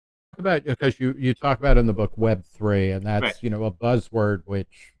about, because you talk about in the book Web3, and Right. that's, a buzzword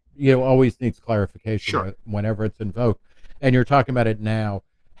which, always needs clarification Sure. whenever it's invoked. And you're talking about it now.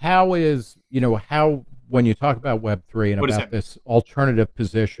 How is, how, when you talk about Web3 and What does about that mean? this alternative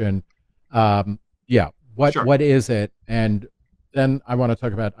position, yeah, Sure. what is it? And then I want to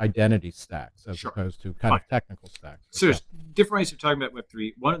talk about identity stacks as Sure. opposed to kind Fine. of technical stacks. So there's different ways of talking about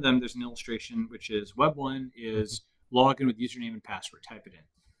Web3. One of them, there's an illustration, which is Web1 Mhm. is log in with username and password, type it in.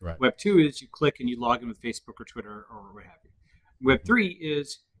 Right. Web2 is you click and you log in with Facebook or Twitter or what have you. Web3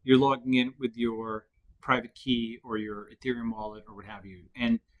 is you're logging in with your private key or your Ethereum wallet or what have you.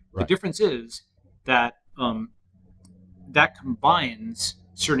 And the Right. difference is that that combines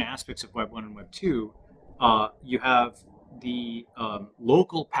certain aspects of Web1 and Web2. You have the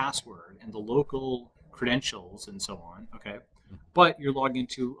local password and the local credentials and so on, okay? Mhm. But you're logging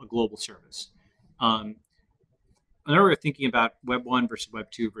into a global service. Another way of thinking about Web1 versus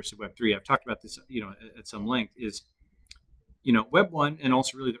Web2 versus Web3, I've talked about this, at some length, is, Web1 and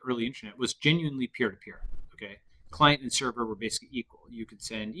also really the early internet was genuinely peer-to-peer, okay? Client and server were basically equal. You could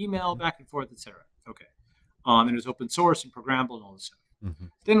send email back and forth, etc. Okay. And it was open source and programmable and all this stuff. Mm-hmm.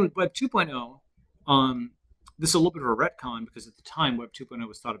 Then with Web 2.0, this is a little bit of a retcon because at the time Web 2.0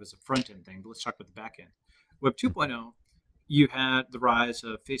 was thought of as a front end thing, but let's talk about the back end. Web 2.0, you had the rise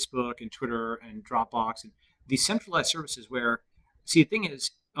of Facebook and Twitter and Dropbox and these centralized services where, see, the thing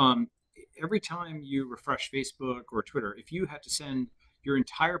is, every time you refresh Facebook or Twitter, if you had to send your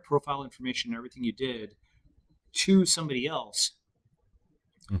entire profile information and everything you did to somebody else,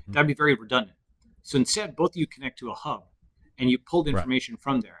 Mm-hmm. that'd be very redundant. So instead, both of you connect to a hub and you pull the Right. information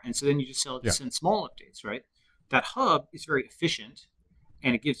from there. And so then you just send small updates, right? That hub is very efficient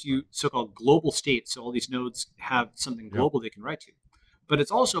and it gives you so-called global states. So all these nodes have something global they can write to. But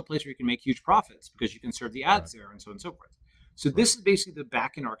it's also a place where you can make huge profits because you can serve the ads there and so on and so forth. So this is basically the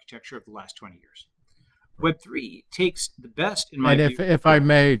back-end architecture of the last 20 years. Web3 takes the best in my view. And if I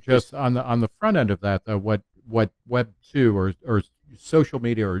may, just on the front end of that, though, what Web2 or social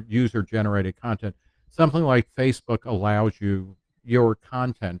media or user generated content, something like Facebook allows your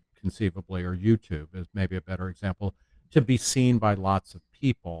content conceivably, or YouTube is maybe a better example, to be seen by lots of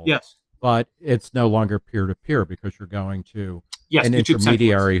people. Yes. But it's no longer peer to peer because you're going to an YouTube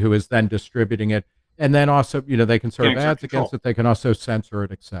intermediary who is then distributing it. And then also, they can serve ads against it. They can also censor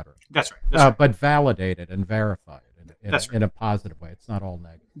it, et cetera. That's right. But validate it and verify it in a positive way. It's not all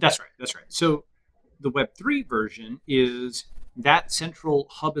negative. That's right. So the Web3 version is that central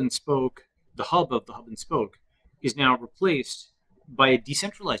hub and spoke, the hub of the hub and spoke, is now replaced by a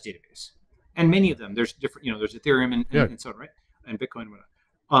decentralized database. And many of them, there's different, there's Ethereum and so on, right? And Bitcoin and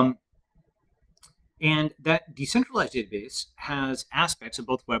whatnot. And that decentralized database has aspects of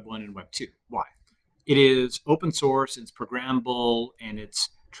both Web 1 and Web 2. Why? It is open source, it's programmable, and it's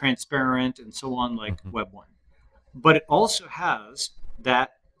transparent and so on, like Web 1. But it also has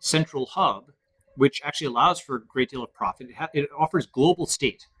that central hub, which actually allows for a great deal of profit. It offers global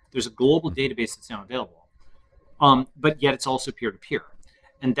state. There's a global database that's now available. But yet it's also peer-to-peer.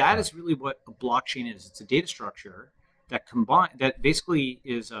 And that is really what a blockchain is. It's a data structure that basically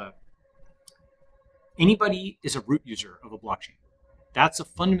is anybody is a root user of a blockchain. That's a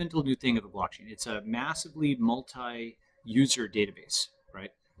fundamental new thing of a blockchain. It's a massively multi-user database,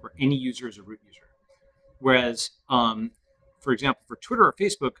 right? Where any user is a root user. Whereas, for example, for Twitter or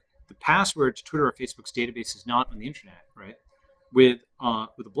Facebook, the password to Twitter or Facebook's database is not on the internet, right? With a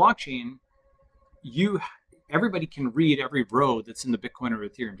blockchain, everybody can read every row that's in the Bitcoin or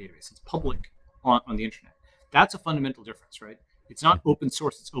Ethereum database. It's public on the internet. That's a fundamental difference, right? It's not open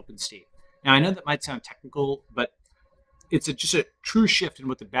source, it's open state. Now, I know that might sound technical, but it's just a true shift in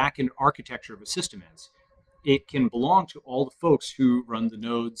what the back-end architecture of a system is. It can belong to all the folks who run the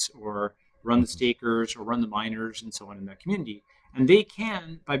nodes or run the stakers or run the miners and so on in that community. And they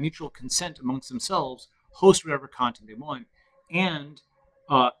can, by mutual consent amongst themselves, host whatever content they want. And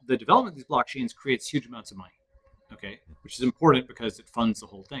the development of these blockchains creates huge amounts of money, okay, which is important because it funds the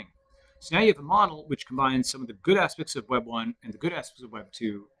whole thing. So now you have a model which combines some of the good aspects of Web 1 and the good aspects of Web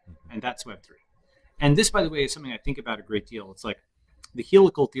 2, and that's Web 3. And this, by the way, is something I think about a great deal. It's like the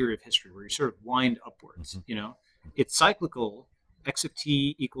helical theory of history, where you sort of wind upwards, It's cyclical. X of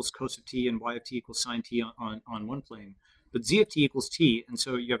t equals cos of t, and y of t equals sine t on one plane. But z of t equals t, and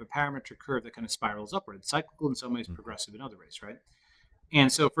so you have a parametric curve that kind of spirals upward. It's cyclical in some ways, progressive in other ways, right?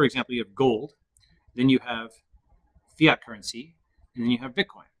 And so, for example, you have gold, then you have fiat currency, and then you have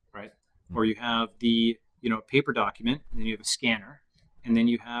Bitcoin, right? Or you have the paper document, and then you have a scanner, and then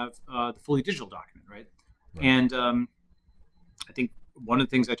you have the fully digital document, right? And I think one of the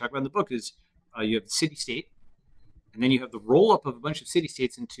things I talk about in the book is you have the city-state, And then you have the roll up of a bunch of city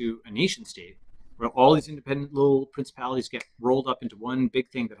states into a nation state, where all these independent little principalities get rolled up into one big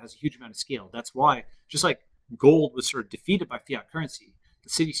thing that has a huge amount of scale. That's why, just like gold was sort of defeated by fiat currency, the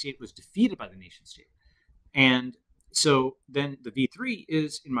city state was defeated by the nation state. And so then the V3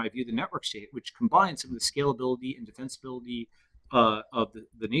 is, in my view, the network state, which combines some of the scalability and defensibility of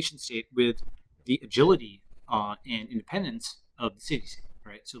the nation state with the agility and independence of the city state,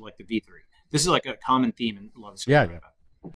 right? So like the V3. This is like a common theme in a lot of stuff. Yeah, yeah.